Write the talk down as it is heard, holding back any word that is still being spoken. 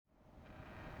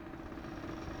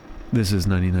This is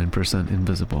 99%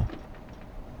 Invisible.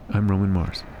 I'm Roman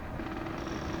Mars.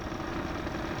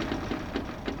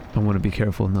 I want to be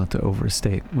careful not to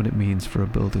overstate what it means for a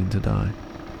building to die.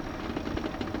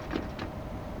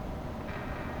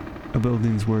 A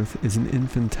building's worth is an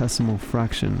infinitesimal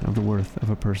fraction of the worth of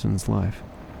a person's life.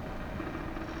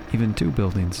 Even two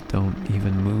buildings don't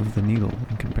even move the needle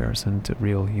in comparison to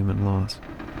real human loss.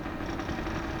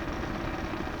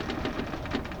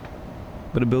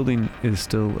 But a building is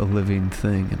still a living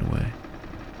thing in a way.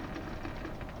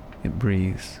 It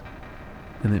breathes,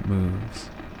 and it moves.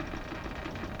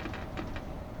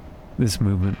 This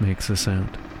movement makes a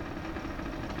sound.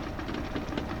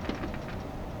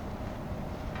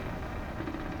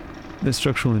 The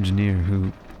structural engineer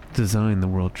who designed the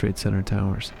World Trade Center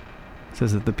towers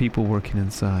says that the people working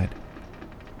inside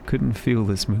couldn't feel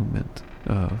this movement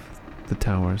of the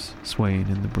towers swaying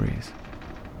in the breeze.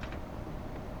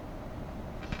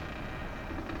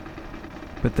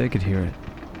 But they could hear it.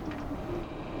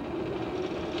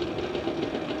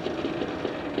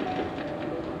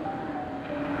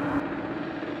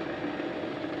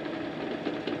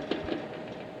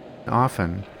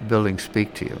 Often, buildings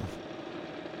speak to you.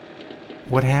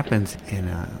 What happens in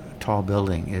a tall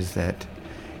building is that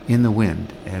in the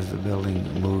wind, as the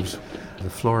building moves, the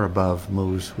floor above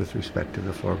moves with respect to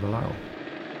the floor below.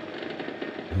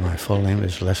 My full name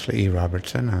is Leslie E.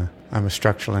 Robertson. I'm a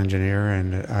structural engineer,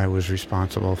 and I was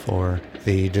responsible for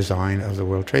the design of the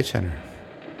World Trade Center.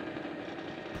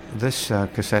 This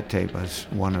cassette tape was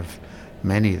one of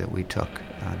many that we took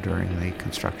during the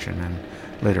construction and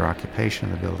later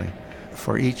occupation of the building.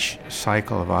 For each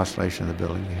cycle of oscillation of the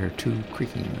building, you hear two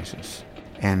creaking noises.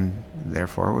 And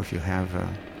therefore, if you have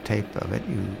a tape of it,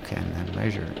 you can then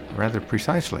measure rather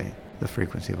precisely the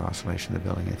frequency of oscillation of the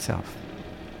building itself.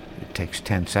 It takes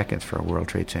 10 seconds for a World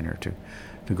Trade Center to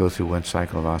go through one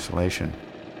cycle of oscillation.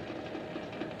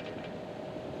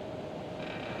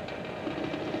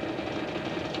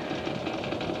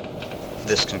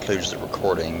 This concludes the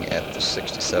recording at the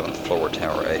 67th floor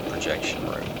Tower 8 projection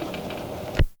room.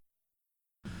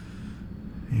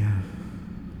 Yeah.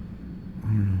 I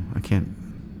don't know. I can't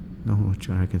know what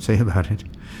I can say about it.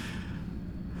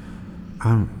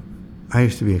 I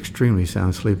used to be extremely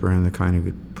sound sleeper, and the kind who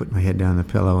could put my head down the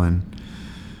pillow and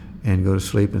go to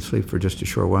sleep and sleep for just a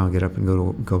short while, get up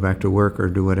and go back to work or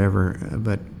do whatever.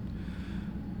 But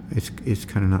it's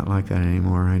kind of not like that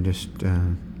anymore. I just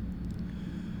I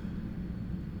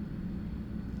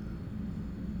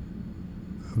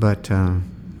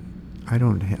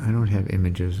don't have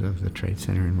images of the Trade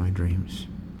Center in my dreams.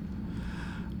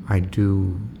 I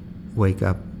do wake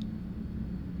up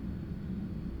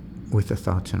with the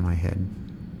thoughts in my head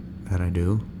that I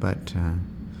do, but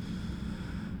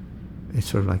it's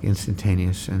sort of like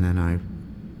instantaneous, and then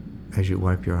as you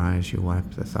wipe your eyes, you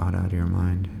wipe the thought out of your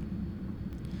mind.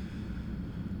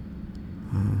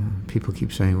 People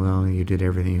keep saying, well, you did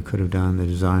everything you could have done, the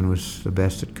design was the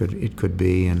best it could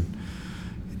be, and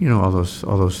all those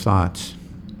thoughts,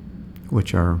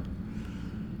 which are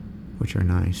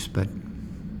nice, but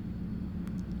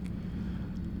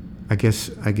I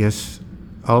guess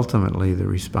ultimately the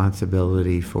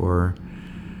responsibility for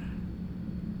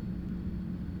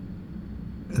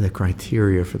the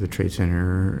criteria for the Trade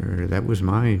Center,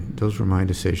 those were my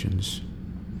decisions.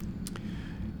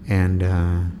 And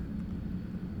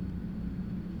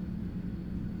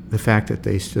the fact that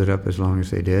they stood up as long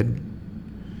as they did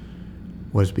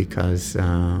was because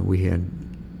we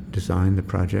had designed the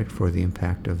project for the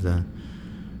impact of the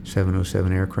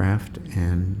 707 aircraft,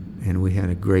 and we had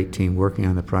a great team working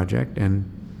on the project, and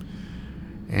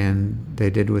they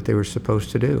did what they were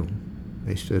supposed to do.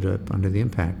 They stood up under the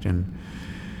impact, and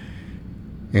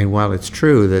while it's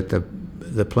true that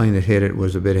the plane that hit it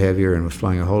was a bit heavier and was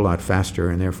flying a whole lot faster,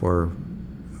 and therefore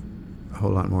a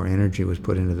whole lot more energy was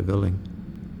put into the building,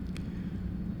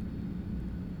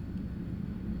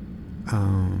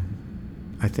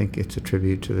 I think it's a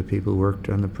tribute to the people who worked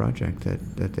on the project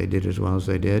that they did as well as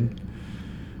they did.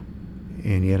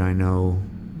 And yet I know,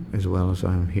 as well as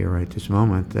I'm here right this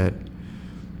moment, that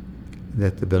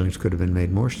the buildings could have been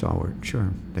made more stalwart. Sure,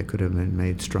 they could have been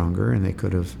made stronger, and they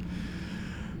could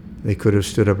have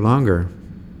stood up longer.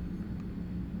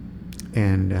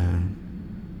 And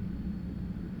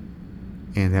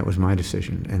that was my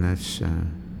decision, and that's.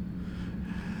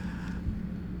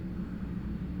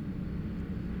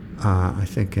 I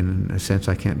think in a sense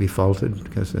I can't be faulted,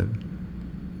 because the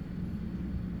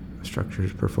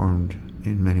structures performed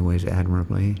in many ways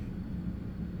admirably.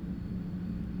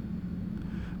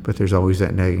 But there's always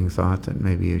that nagging thought that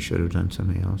maybe you should have done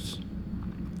something else,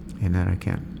 and that I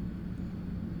can't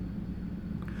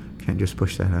just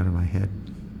push that out of my head.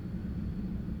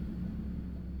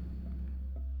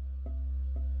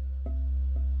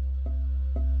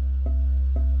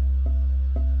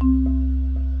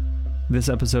 This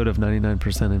episode of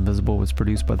 99% Invisible was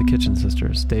produced by the Kitchen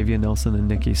Sisters, Davia Nelson and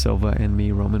Nikki Silva, and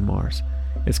me, Roman Mars.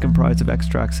 It's comprised of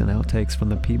extracts and outtakes from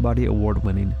the Peabody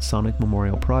Award-winning Sonic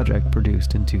Memorial Project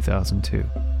produced in 2002.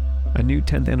 A new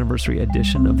 10th anniversary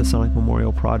edition of the Sonic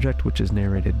Memorial Project, which is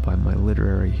narrated by my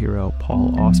literary hero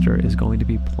Paul Auster, is going to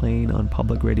be playing on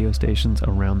public radio stations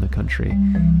around the country.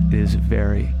 It is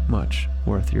very much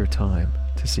worth your time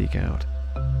to seek out.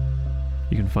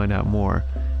 You can find out more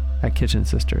at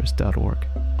kitchensisters.org.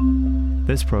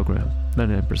 This program,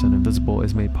 99% Invisible,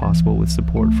 is made possible with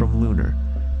support from Lunar,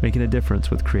 making a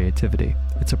difference with creativity.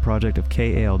 It's a project of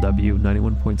KALW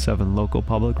 91.7 local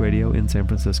public radio in San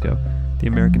Francisco, the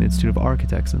American Institute of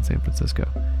Architects in San Francisco,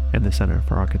 and the Center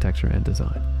for Architecture and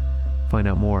Design. Find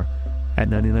out more at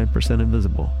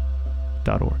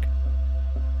 99percentinvisible.org.